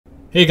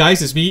Hey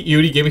guys, it's me,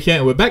 EODGamer here,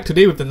 and we're back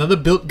today with another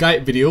build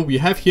guide video. We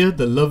have here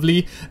the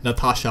lovely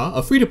Natasha,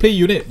 a free-to-play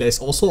unit that is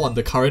also on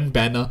the current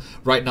banner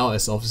right now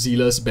as of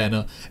Zila's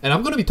banner. And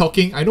I'm going to be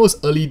talking, I know it's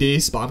early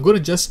days, but I'm going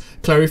to just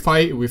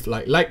clarify with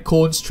like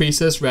Lightcones,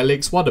 Traces,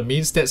 Relics, what are the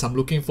main stats I'm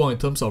looking for in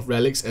terms of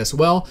Relics as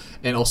well,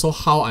 and also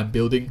how I'm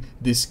building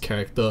this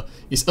character.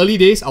 It's early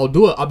days, I'll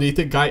do an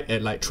updated guide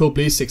at like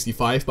Trailblaze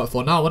 65, but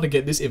for now I want to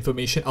get this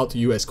information out to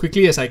you as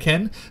quickly as I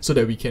can so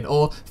that we can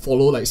all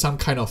follow like some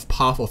kind of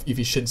path of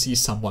efficiency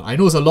somewhat. I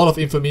know it's a lot of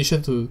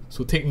information to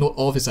take note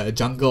of, it's like a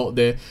jungle out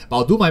there, but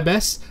I'll do my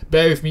best.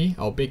 Bear with me,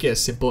 I'll make it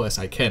as simple as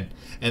I can.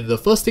 And the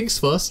first things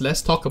first,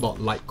 let's talk about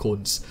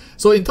Lightcones.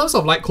 So in terms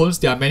of Lightcones,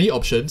 there are many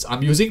options.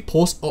 I'm using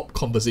post-op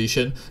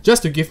conversation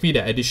just to give me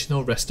the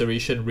additional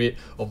restoration rate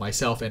of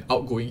myself and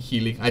outgoing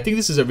healing. I think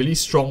this is a really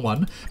strong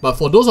one, but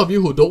for those of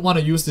you who don't want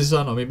to use this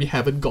one or maybe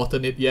haven't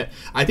gotten it yet,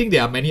 I think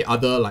there are many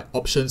other like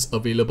options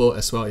available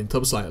as well in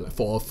terms of like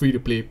for a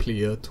free-to-play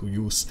player to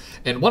use.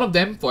 And one of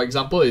them, for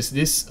example, is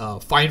this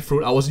Fine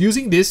Fruit. I was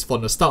using this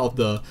from the start of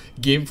the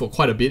game for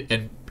quite a bit,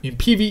 and in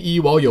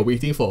PvE, while you're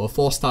waiting for a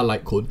 4-star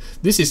Lightcone,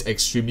 this is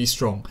extremely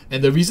strong.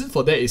 And the reason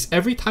for that is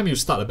every time you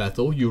start a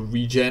battle, you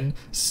regen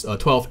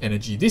 12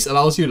 energy. This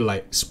allows you to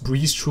like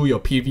breeze through your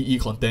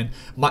PvE content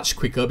much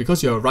quicker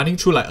because you're running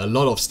through like a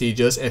lot of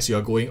stages as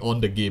you're going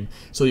on the game.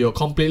 So you're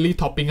completely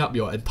topping up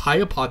your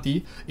entire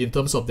party in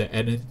terms of the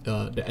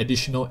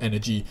additional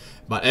energy.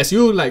 But as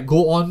you like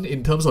go on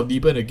in terms of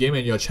deeper in the game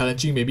and you're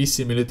challenging maybe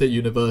simulated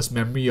universe,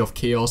 memory of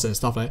chaos and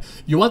stuff like that,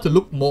 you want to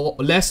look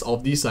less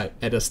of these like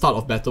at the start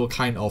of battle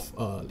kind of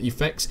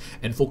effects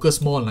and focus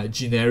more on like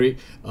generic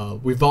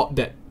without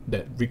that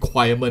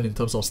requirement in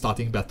terms of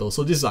starting battle.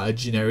 So this is like a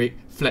generic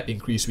flat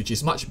increase, which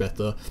is much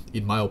better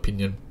in my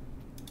opinion.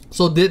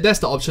 So that's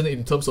the option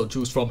in terms of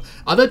choose from.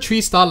 Other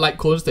 3-star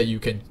Lightcones that you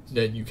can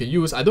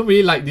use. I don't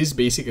really like this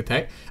basic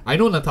attack. I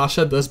know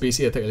Natasha does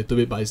basic attack a little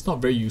bit, but it's not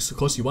very useful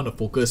because you want to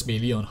focus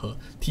mainly on her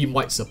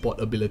team-wide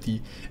support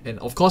ability. And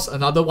of course,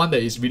 another one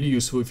that is really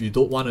useful if you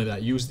don't want to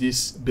like use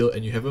this build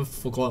and you haven't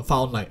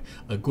found like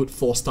a good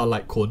 4-star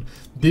Lightcone,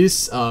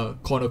 this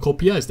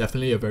Cornucopia is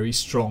definitely a very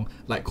strong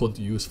Lightcone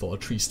to use for a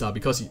 3-star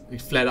because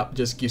it flat up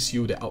just gives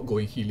you the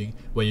outgoing healing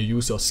when you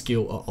use your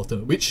skill or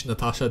ultimate, which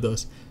Natasha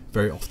does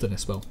very often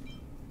as well.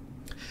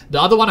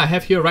 The other one I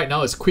have here right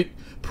now is Quid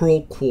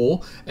Pro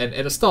Quo, and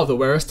at the start of the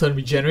wearer's turn,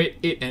 regenerate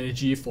 8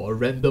 energy for a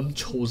random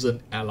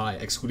chosen ally,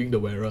 excluding the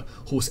wearer,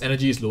 whose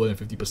energy is lower than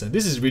 50%.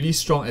 This is really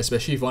strong,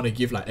 especially if you want to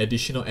give like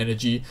additional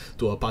energy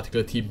to a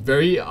particular team.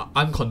 Very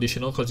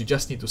unconditional because you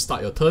just need to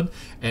start your turn,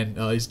 and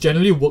it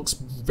generally works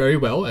very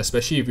well,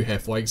 especially if you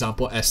have, for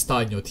example, Asta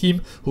in your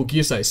team who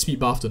gives like speed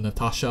buff to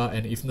Natasha,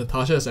 and if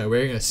Natasha is like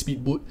wearing a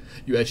speed boot,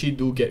 you actually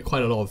do get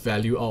quite a lot of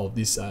value out of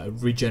this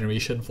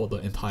regeneration for the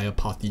entire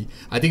party.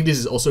 I think this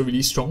is also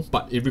really strong,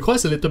 but it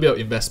requires a little bit of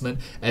investment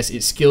as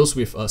it scales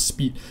with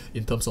speed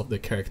in terms of the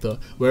character,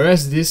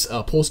 whereas this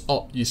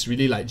post-op is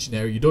really like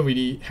generic. You don't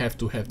really have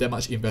to have that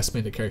much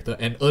investment in the character,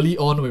 and early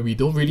on when we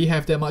don't really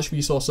have that much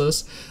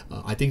resources,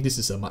 I think this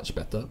is a much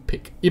better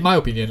pick, in my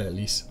opinion at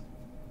least.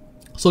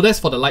 So that's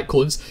for the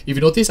Lightcones. If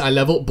you notice, I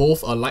leveled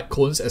both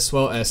Lightcones as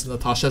well as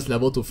Natasha's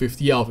level to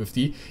 50 out of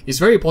 50. It's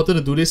very important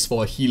to do this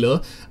for a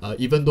healer,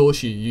 even though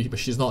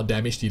she's not a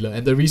damage dealer.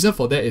 And the reason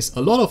for that is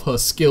a lot of her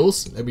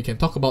skills, and we can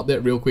talk about that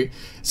real quick,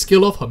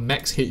 skill off her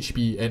max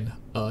HP, and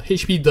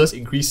HP does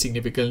increase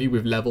significantly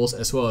with levels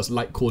as well as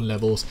Lightcone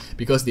levels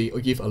because they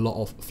give a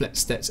lot of flat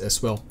stats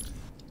as well.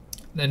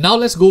 And now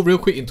let's go real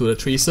quick into the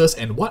traces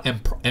and what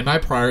am I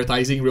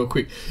prioritizing real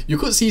quick. You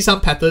could see some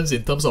patterns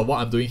in terms of what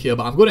I'm doing here,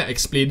 but I'm going to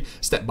explain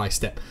step by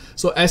step.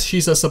 So as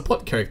she's a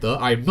support character,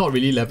 I'm not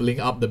really leveling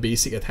up the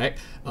basic attack.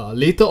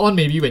 Later on,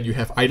 maybe when you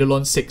have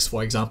Eidolon 6,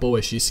 for example,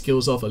 where she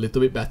skills off a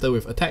little bit better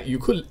with attack, you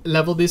could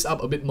level this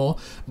up a bit more,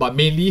 but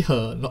mainly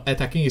her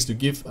attacking is to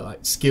give like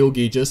skill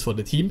gauges for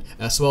the team,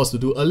 as well as to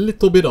do a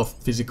little bit of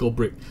physical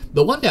break.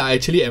 The one that I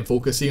actually am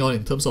focusing on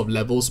in terms of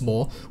levels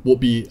more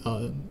would be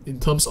in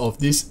terms of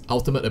this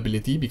ultimate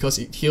ability, because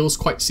it heals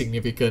quite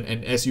significant,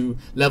 and as you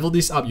level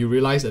this up, you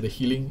realize that the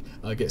healing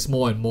gets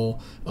more and more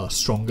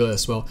stronger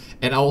as well.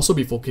 And I'll also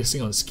be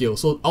focusing on skill.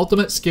 So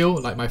ultimate skill,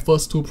 like my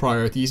first 2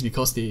 priorities,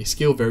 because they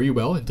scale very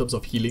well in terms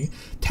of healing.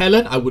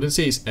 Talent, I wouldn't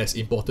say is as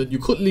important. You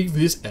could leave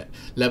this at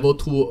level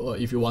 2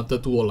 if you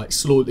wanted to, or like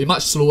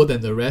much slower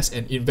than the rest,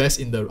 and invest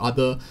in the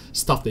other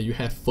stuff that you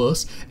have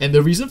first. And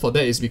the reason for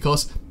that is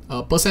because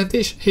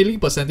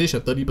healing percentage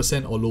of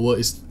 30% or lower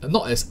is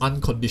not as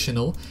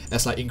unconditional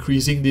as like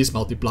increasing these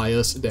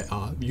multipliers that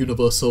are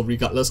universal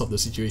regardless of the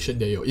situation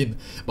that you're in.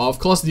 But of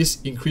course,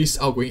 this increased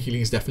outgoing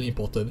healing is definitely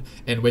important,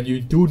 and when you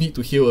do need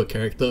to heal a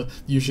character,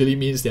 usually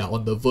means they are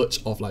on the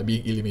verge of like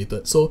being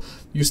eliminated. So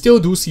you still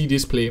do see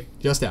this play,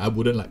 just that I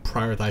wouldn't like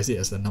prioritize it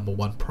as the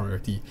 #1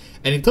 priority.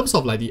 And in terms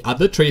of like the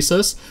other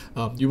traces,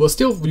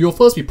 you'll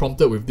first be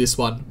prompted with this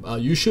one.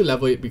 You should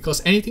level it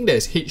because anything that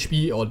is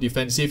HP or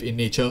defensive in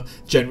nature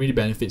generally really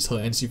benefits her.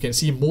 And as you can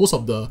see, most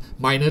of the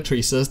minor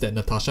traces that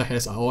Natasha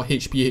has are all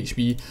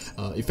HP,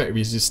 effect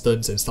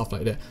resistance and stuff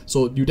like that.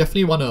 So you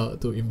definitely want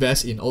to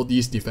invest in all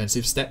these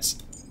defensive stats.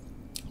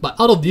 But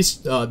out of these,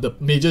 the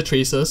major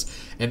traces,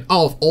 and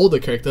out of all the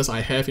characters I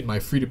have in my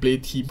free-to-play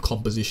team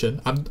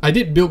composition, I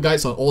did build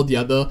guides on all the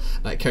other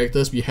like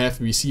characters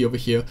we see over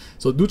here,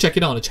 so do check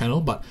it out on the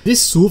channel. But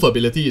this Soothe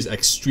ability is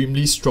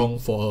extremely strong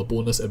for a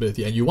bonus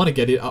ability, and you want to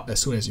get it up as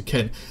soon as you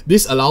can.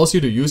 This allows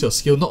you to use your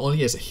skill not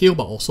only as a heal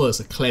but also as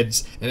a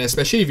cleanse, and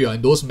especially if you're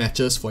in those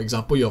matches, for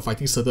example, you're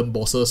fighting certain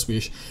bosses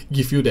which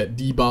give you that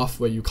debuff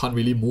where you can't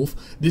really move.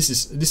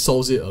 This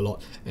solves it a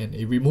lot, and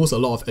it removes a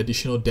lot of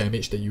additional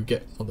damage that you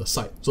get on the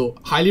side. So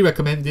highly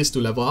recommend this to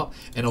level up,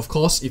 and of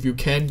course if you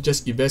can,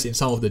 just invest in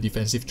some of the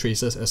defensive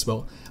traces as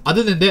well.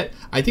 Other than that,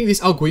 I think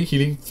this outgoing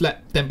healing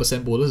flat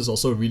 10% bonus is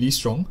also really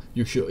strong.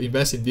 You should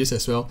invest in this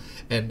as well,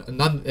 and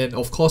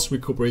of course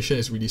recuperation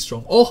is really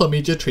strong. All her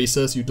major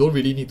traces you don't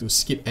really need to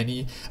skip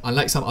any,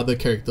 unlike some other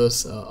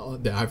characters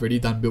that I've already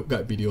done build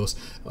guide videos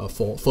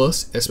for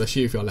first,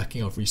 especially if you're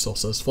lacking of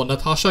resources. For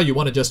Natasha, you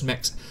want to just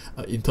max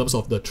in terms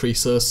of the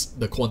traces,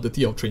 the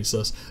quantity of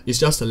traces. It's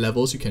just the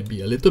levels you can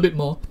be a little bit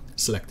more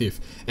selective.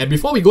 And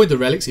before we go into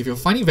relics, if you're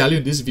finding value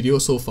in this video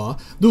so far,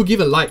 do give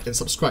a like and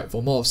subscribe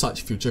for more of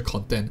such future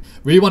content.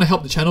 Really want to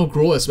help the channel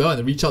grow as well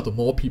and reach out to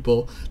more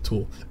people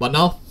too. But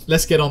now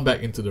let's get on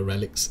back into the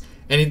relics.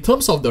 And in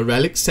terms of the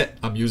relic set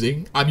I'm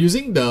using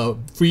the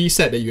free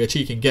set that you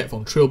actually can get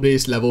from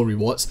Trailblaze level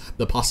rewards,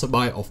 the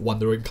Passerby of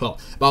Wandering Cloud.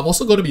 But I'm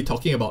also going to be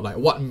talking about like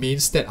what main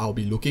stat I'll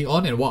be looking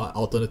on and what are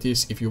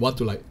alternatives if you want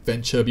to like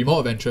be more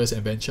adventurous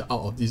and venture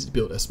out of this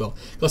build as well.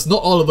 Because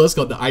not all of us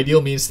got the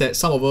ideal main stat,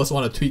 some of us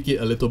want to tweak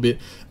it a little bit,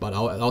 but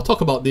I'll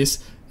talk about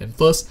this. And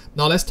first,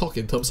 now let's talk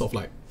in terms of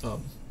like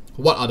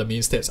what are the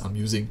main stats I'm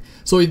using.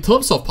 So in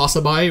terms of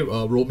Passerby,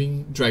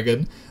 Roaming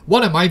Dragon,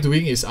 what am I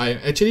doing is I'm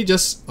actually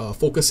just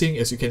focusing,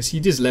 as you can see,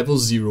 this is level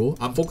 0.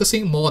 I'm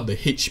focusing more on the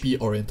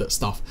HP oriented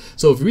stuff.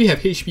 So if we have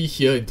HP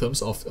here in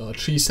terms of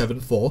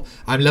 374,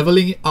 I'm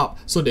leveling it up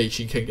so that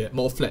she can get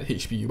more flat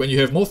HP. When you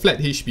have more flat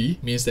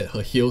HP, means that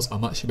her heals are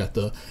much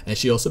better, and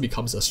she also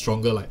becomes a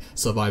stronger like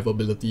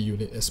survivability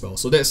unit as well.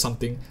 So that's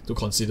something to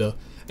consider.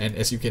 And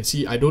as you can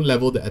see, I don't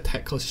level the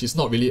attack because she's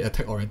not really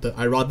attack oriented.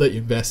 I rather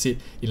invest it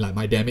in like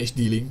my damage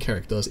dealing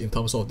characters in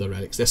terms of the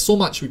relics. There's so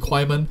much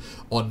requirement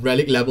on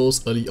relic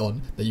levels early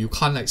on that you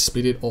can't like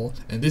split it all,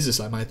 and this is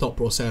like my thought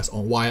process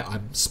on why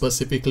I'm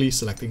specifically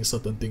selecting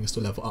certain things to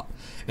level up.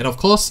 And of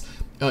course,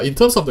 in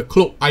terms of the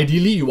cloak,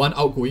 ideally you want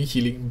outgoing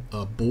healing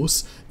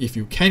boost if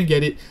you can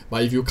get it,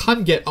 but if you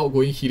can't get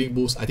outgoing healing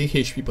boost, I think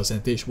HP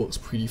percentage works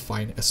pretty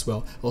fine as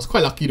well. I was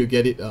quite lucky to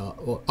get it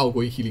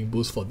outgoing healing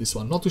boost for this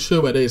one. Not too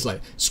sure whether it's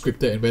like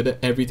scripted and whether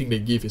everything they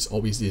give is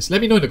always this.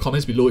 Let me know in the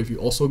comments below if you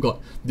also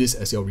got this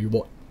as your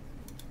reward.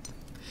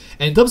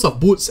 And in terms of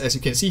boots, as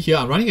you can see here,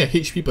 I'm running a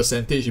HP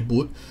percentage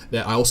boot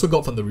that I also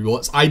got from the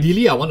rewards.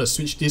 Ideally, I want to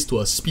switch this to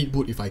a speed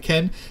boot if I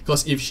can,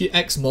 because if she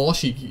acts more,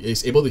 she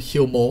is able to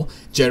heal more,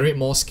 generate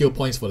more skill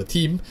points for the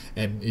team,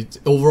 and it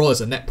overall is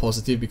a net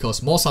positive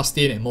because more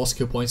sustain and more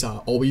skill points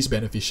are always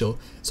beneficial.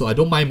 So I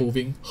don't mind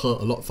moving her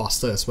a lot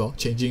faster as well,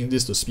 changing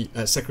this to speed,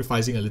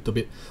 sacrificing a little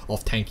bit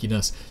of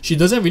tankiness. She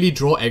doesn't really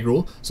draw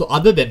aggro, so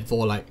other than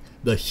for like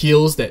the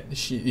heals that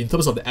she, in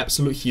terms of the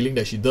absolute healing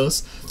that she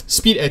does,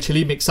 speed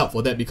actually makes up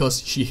for that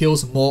because she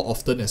heals more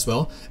often as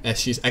well. As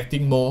she's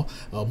acting more,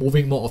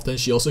 moving more often,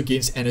 she also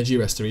gains energy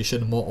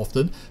restoration more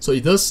often. So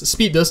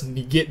speed does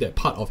negate that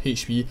part of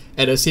HP,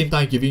 at the same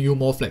time giving you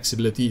more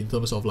flexibility in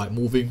terms of like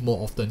moving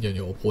more often than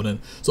your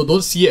opponent. So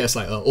don't see it as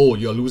like oh,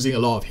 you're losing a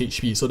lot of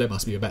HP, so that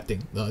must be a bad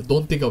thing.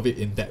 Don't think of it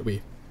in that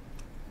way.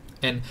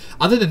 And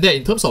other than that,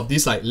 in terms of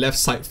this like left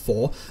side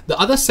 4, the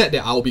other set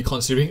that I'll be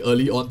considering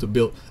early on to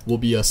build will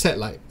be a set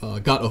like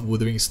Guard of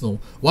Withering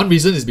Snow. One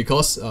reason is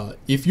because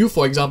if you,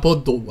 for example,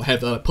 don't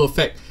have a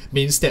perfect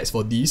main stats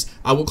for these,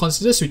 I would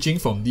consider switching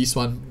from this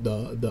one,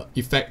 the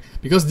effect,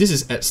 because this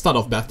is at start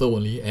of battle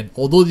only, and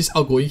although this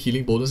outgoing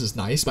healing bonus is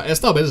nice, but at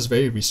start of battle is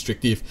very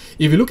restrictive.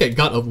 If you look at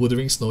Guard of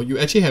Withering Snow, you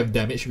actually have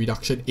damage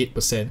reduction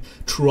 8%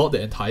 throughout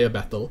the entire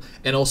battle,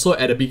 and also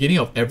at the beginning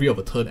of every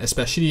other turn,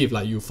 especially if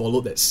like you follow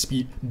that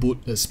speed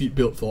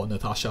build for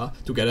Natasha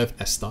together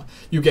with Asta,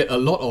 you get a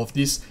lot of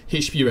this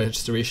HP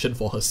restoration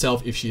for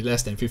herself if she's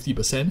less than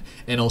 50%,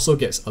 and also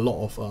gets a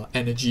lot of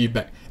energy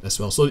back as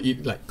well. So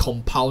it like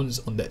compounds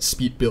on that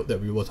speed build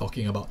that we were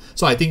talking about.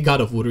 So I think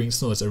Guard of Withering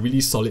Snow is a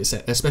really solid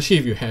set, especially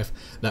if you have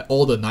like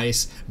all the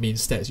nice main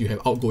stats. You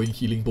have outgoing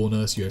healing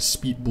bonus, you have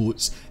speed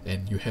boots,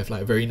 and you have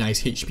like very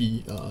nice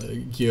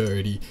HP gear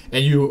already,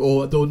 and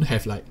you don't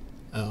have like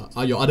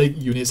your other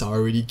units are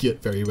already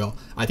geared very well.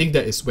 I think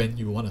that is when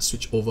you want to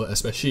switch over,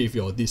 especially if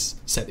this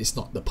set is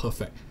not the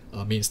perfect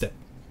main stat.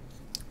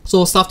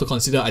 So stuff to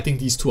consider. I think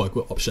these two are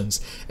good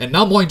options. And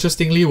now more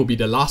interestingly will be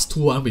the last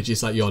two one, which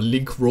is like your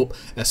Link Rope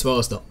as well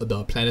as the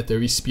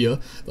Planetary Spear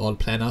or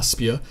Planar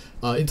Spear.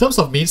 In terms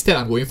of main stat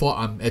I'm going for,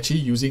 I'm actually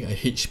using a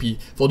HP.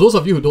 For those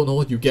of you who don't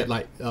know, you get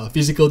like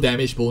physical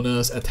damage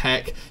bonus,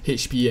 attack,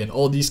 HP, and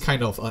all these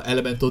kind of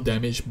elemental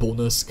damage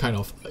bonus kind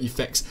of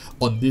effects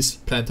on this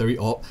planetary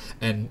orb.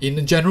 And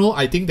in general,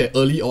 I think that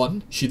early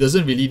on, she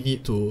doesn't really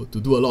need to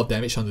do a lot of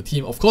damage on the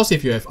team. Of course,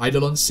 if you have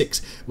Eidolon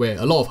 6, where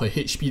a lot of her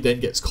HP then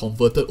gets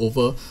converted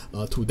over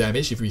to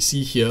damage, if we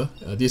see here,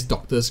 this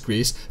Doctor's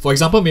Grace. For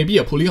example, maybe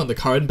you're pulling on the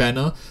current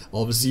banner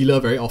of Zealer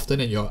very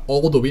often and you're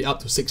all the way up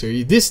to 6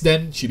 already. This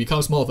then, she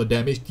becomes more of a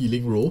damage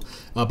dealing role,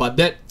 but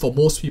that for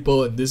most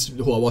people in this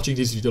who are watching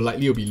this video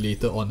likely will be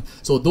later on.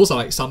 So those are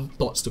like some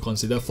thoughts to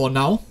consider. For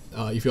now,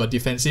 if you are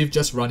defensive,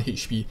 just run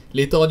HP.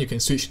 Later on you can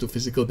switch to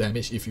physical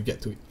damage if you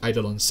get to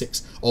Eidolon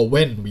 6, or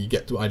when we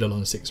get to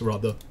Eidolon 6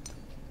 rather.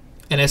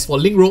 And as for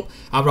Link Rope,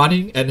 I'm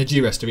running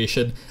Energy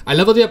Restoration. I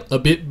leveled it up a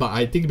bit, but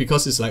I think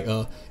because it's like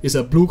it's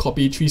a blue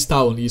copy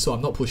 3-star only, so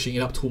I'm not pushing it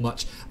up too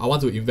much. I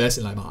want to invest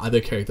in like my other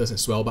characters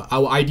as well, but I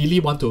would ideally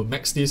want to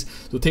max this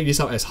to take this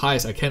up as high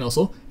as I can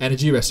also.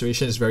 Energy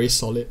Restoration is very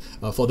solid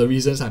for the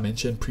reasons I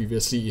mentioned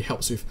previously. It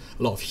helps with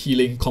a lot of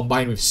healing,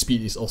 combined with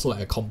speed is also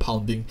like a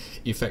compounding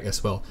effect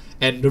as well.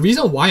 And the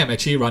reason why I'm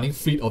actually running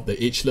Fleet of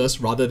the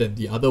Ageless rather than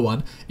the other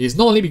one is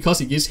not only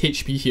because it gives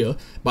HP here,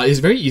 but it's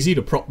very easy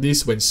to proc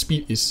this when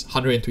speed is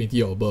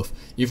 120 or above.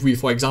 If we,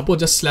 for example,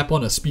 just slap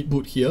on a speed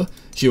boot here,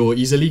 she will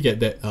easily get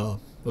that a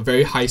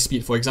very high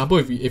speed. For example,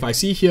 if I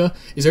see here,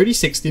 it's already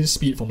 16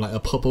 speed from like a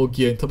purple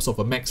gear in terms of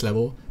a max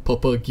level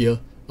purple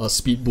gear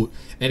speed boot.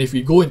 And if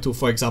we go into,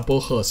 for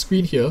example, her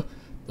screen here,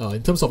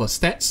 in terms of her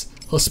stats,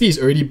 her speed is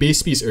already, base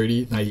speed is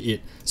already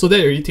 98. So that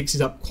already takes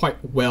it up quite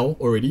well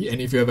already. And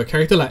if you have a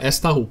character like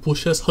Asta who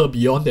pushes her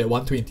beyond that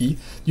 120,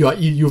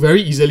 you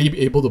very easily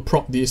be able to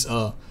proc this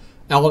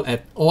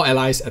all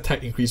allies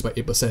attack increase by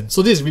 8%.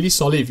 So this is really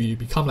solid if you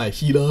become like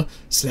healer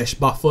 /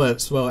 buffer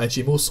as well, and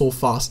she moves so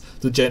fast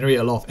to generate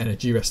a lot of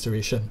energy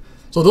restoration.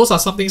 So those are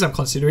some things I'm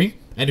considering.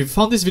 And if you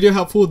found this video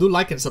helpful, do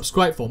like and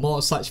subscribe for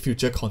more such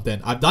future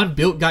content. I've done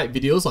build guide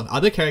videos on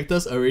other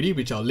characters already,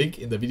 which I'll link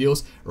in the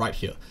videos right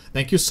here.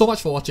 Thank you so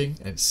much for watching,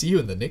 and see you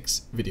in the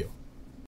next video.